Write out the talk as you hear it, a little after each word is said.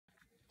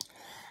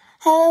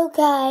Hello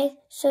guys,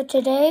 so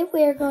today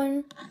we are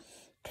going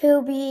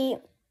to be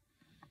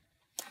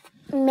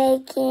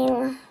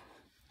making,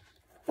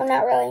 well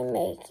not really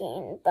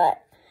making,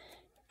 but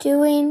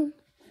doing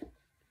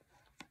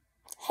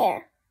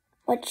hair,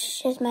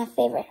 which is my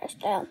favorite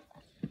hairstyle.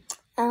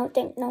 I don't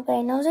think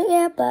nobody knows it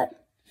yet, but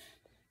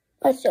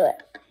let's do it.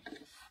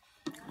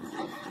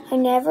 I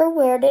never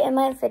wear it in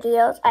my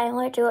videos, I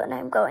only do it when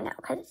I'm going out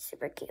because it's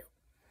super cute.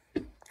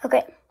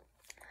 Okay,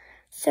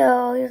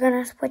 so you're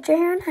going to split your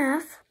hair in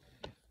half.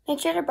 Make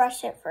sure to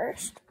brush it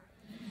first.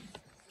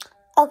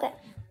 Okay,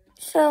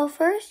 so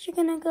first you're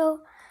going to go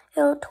a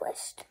little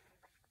twist.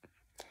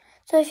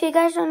 So if you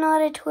guys don't know how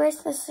to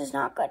twist, this is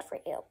not good for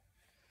you.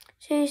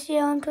 So you see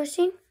how I'm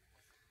twisting?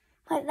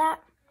 Like that.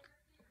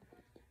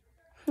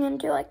 I'm going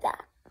to do like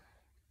that.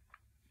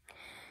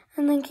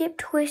 And then keep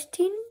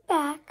twisting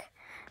back.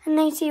 And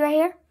then you see right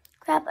here,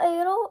 grab a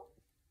little,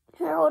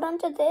 here, hold on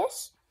to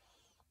this.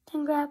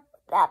 Then grab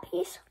that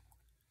piece.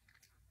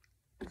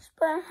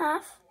 Split in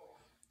half.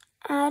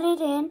 Add it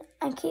in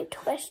and keep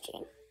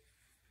twisting.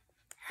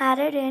 Add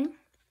it in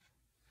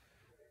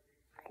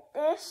like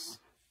this.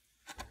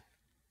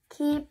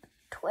 Keep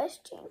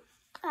twisting.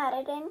 Add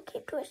it in,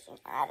 keep twisting.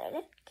 Add it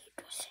in, keep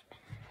twisting.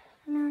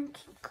 And then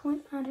keep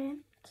going, add it in,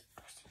 keep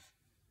twisting.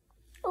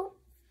 Oh.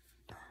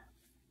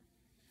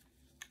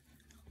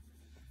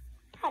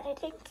 Add it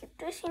in, keep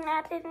twisting.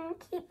 Add it in,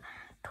 keep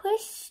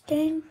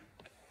twisting.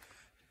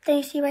 Then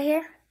you see right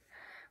here?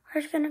 We're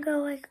just going to go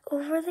like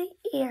over the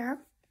ear.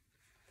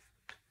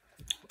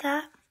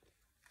 That.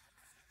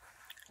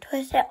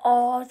 Twist it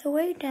all the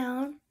way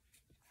down.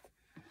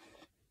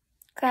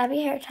 Grab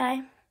your hair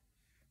tie.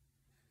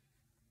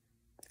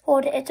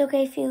 Hold it. It's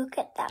okay if you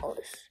get that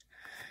loose.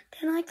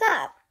 Then like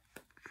that.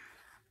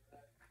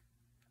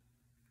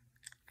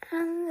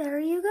 And there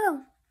you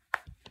go.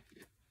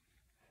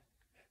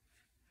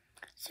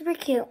 Super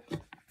cute.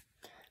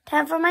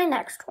 Time for my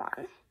next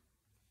one.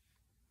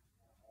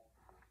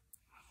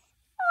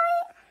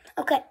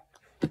 Okay.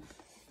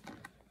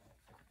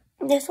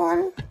 This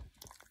one,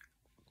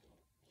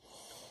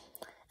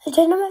 I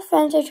told my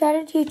friends I try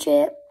to teach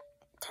it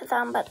to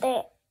them, but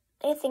they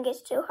think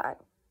it's too hard.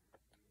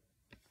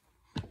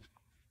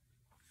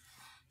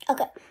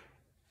 Okay.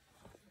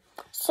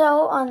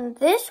 So on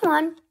this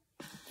one,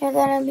 you're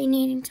going to be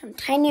needing some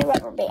tiny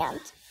rubber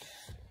bands.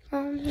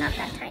 Not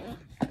that tiny.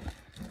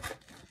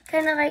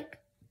 Kind of like,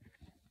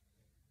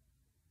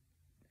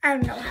 I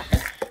don't know what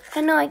happened.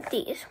 Kind of like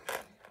these.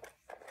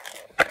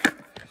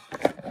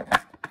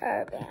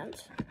 Rubber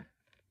bands.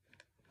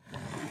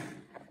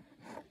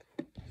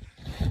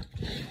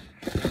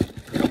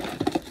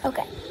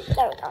 Okay,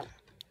 there we go.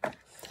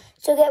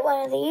 So get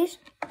one of these,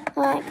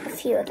 like a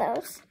few of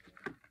those.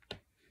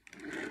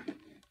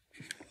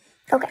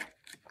 Okay.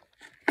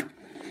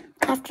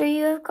 After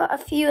you have got a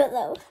few of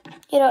those,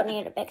 you don't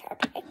need a big hair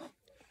tie.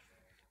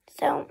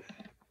 So,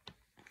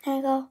 there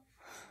you go.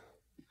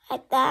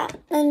 Like that.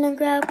 And then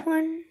grab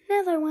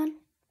another one.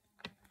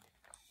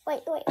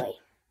 Wait.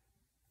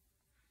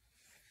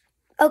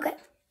 Okay.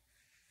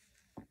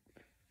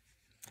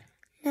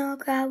 Now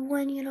grab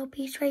one little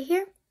piece right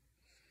here.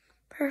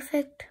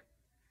 Perfect.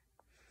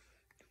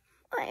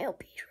 My little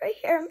piece right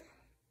here.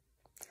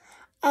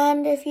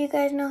 And if you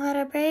guys know how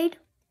to braid,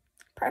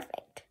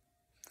 perfect.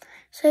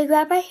 So you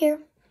grab right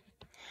here.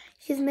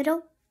 See the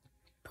middle?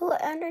 Pull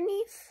it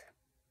underneath.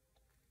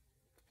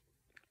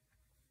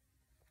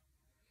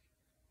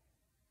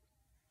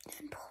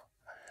 And pull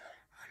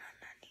on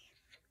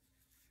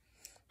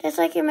underneath. Just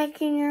like you're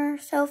making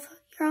yourself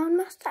your own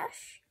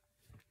mustache.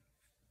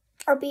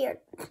 Or beard.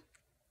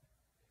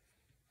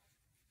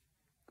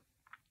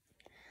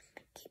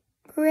 Keep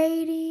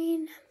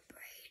braiding.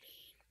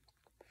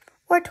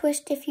 Or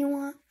twist if you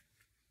want.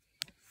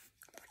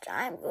 Which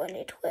I'm going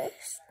to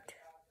twist.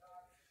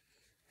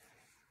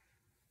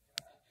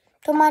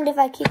 Don't mind if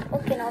I keep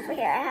looking over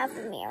here. I have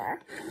a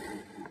mirror.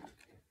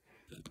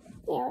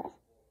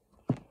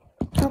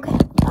 Okay.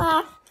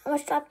 I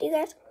almost dropped you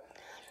guys.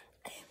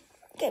 Okay.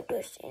 Keep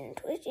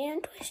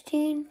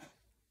twisting.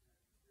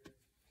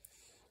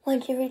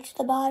 Once you reach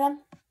the bottom.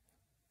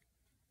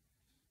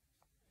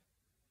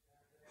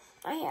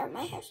 My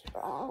hair's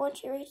wrong.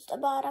 Once you reach the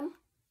bottom.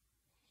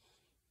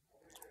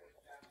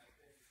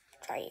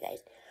 Sorry, you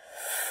guys.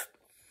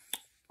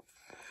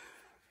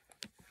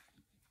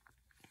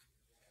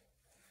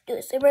 Do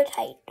it super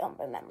tight. Don't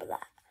remember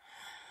that.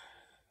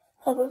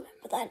 Oh,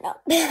 remember that. No.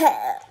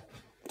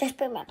 Just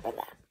remember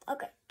that.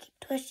 Okay. Keep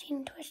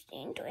twisting.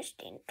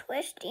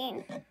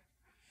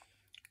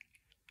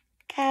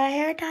 Got a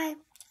hair tie.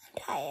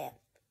 Tie it.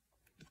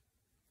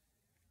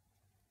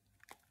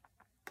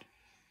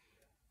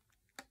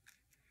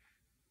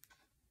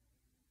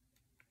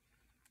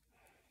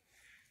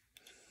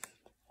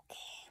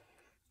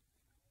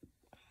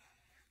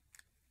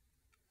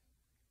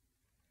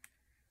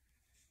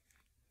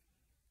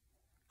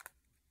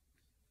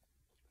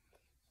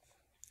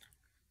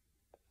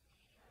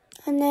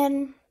 And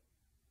then,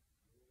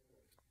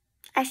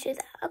 I see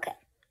that, okay.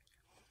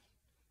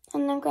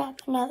 And then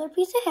grab another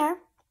piece of hair.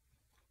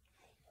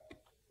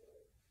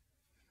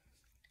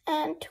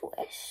 and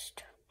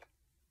twist.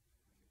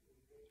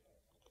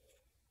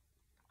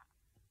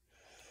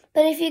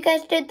 But if you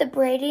guys did the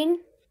braiding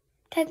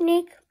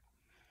technique,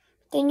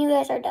 then you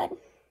guys are done.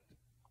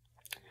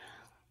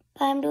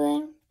 But I'm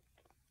doing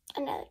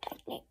another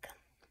technique.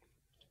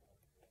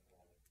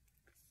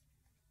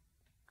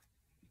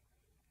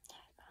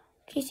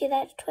 Do you see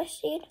that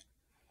twisted?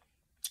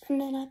 And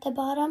then at the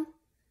bottom,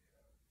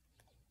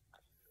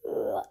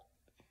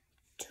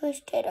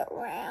 twist it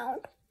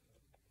around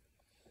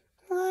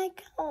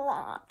like a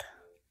lot.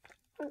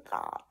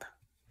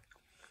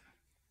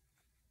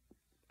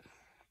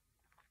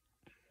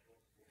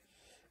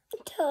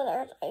 Until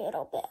there's a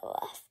little bit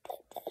left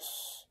like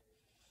this.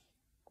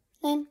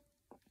 Then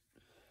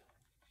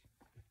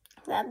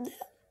grab that.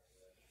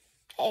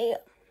 There you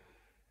go.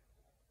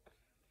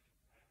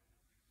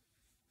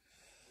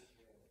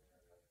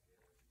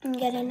 And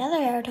get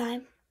another hair tie.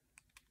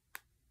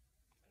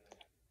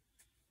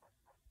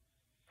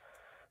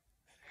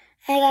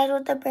 Hey guys,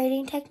 with the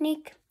braiding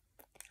technique,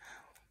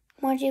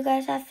 once you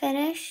guys have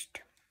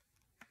finished,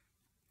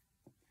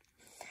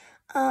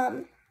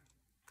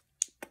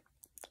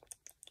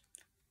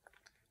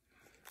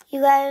 you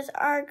guys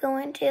are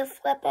going to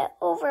flip it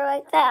over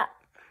like that.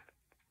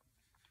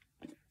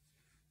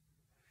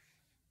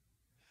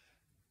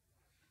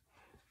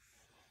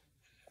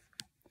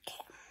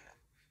 Okay.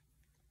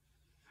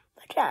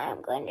 But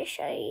I'm going to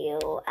show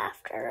you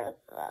after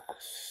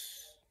this.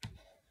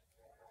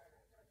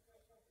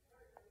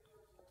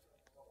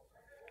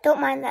 Don't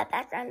mind that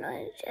background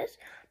noise, just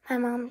my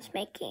mom's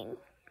making,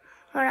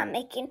 or not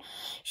making,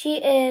 she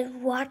is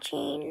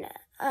watching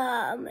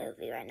a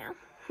movie right now.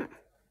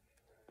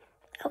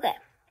 Okay.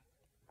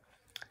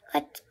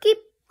 Let's keep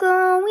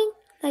going.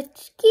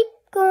 Let's keep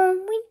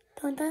going.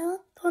 Dun, dun,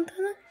 dun,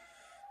 dun.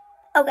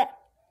 Okay.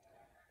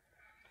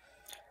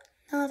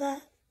 Now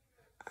that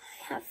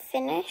I have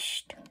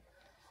finished,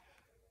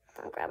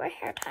 I'll grab a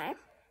hair tie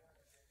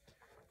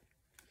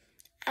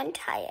and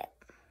tie it.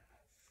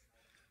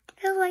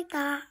 Just like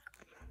that.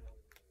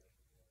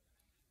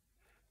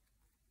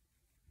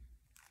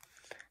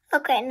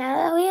 Okay, now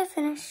that we have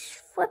finished,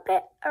 flip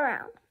it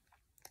around.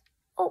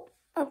 Oh,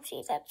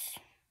 oopsie, that's...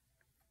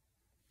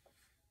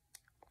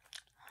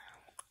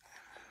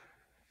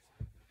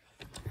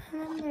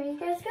 And then there you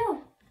guys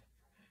go.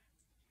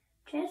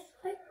 Just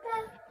like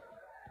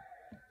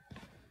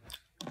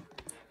that.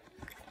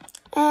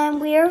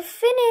 And we are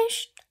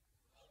finished.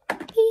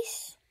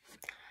 Peace.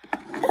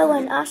 Oh,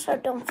 and also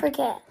don't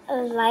forget,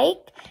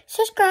 like,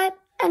 subscribe,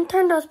 and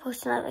turn those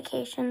post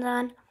notifications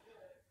on.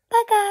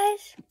 Bye,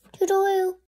 guys. Toodaloo.